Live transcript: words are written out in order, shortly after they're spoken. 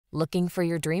Looking for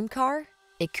your dream car?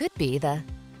 It could be the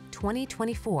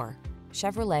 2024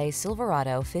 Chevrolet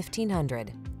Silverado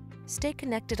 1500. Stay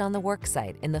connected on the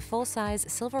worksite in the full-size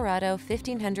Silverado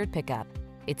 1500 pickup.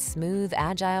 Its smooth,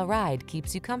 agile ride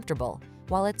keeps you comfortable,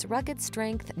 while its rugged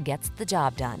strength gets the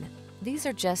job done. These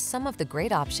are just some of the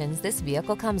great options this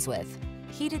vehicle comes with: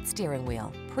 heated steering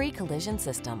wheel, pre-collision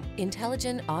system,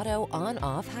 intelligent auto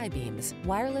on-off high beams,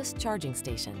 wireless charging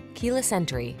station, keyless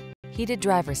entry, heated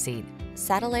driver's seat,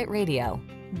 satellite radio,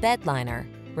 bed liner,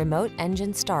 remote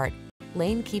engine start,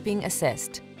 lane keeping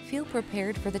assist. Feel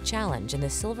prepared for the challenge in the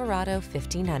Silverado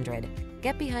 1500.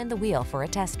 Get behind the wheel for a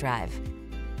test drive.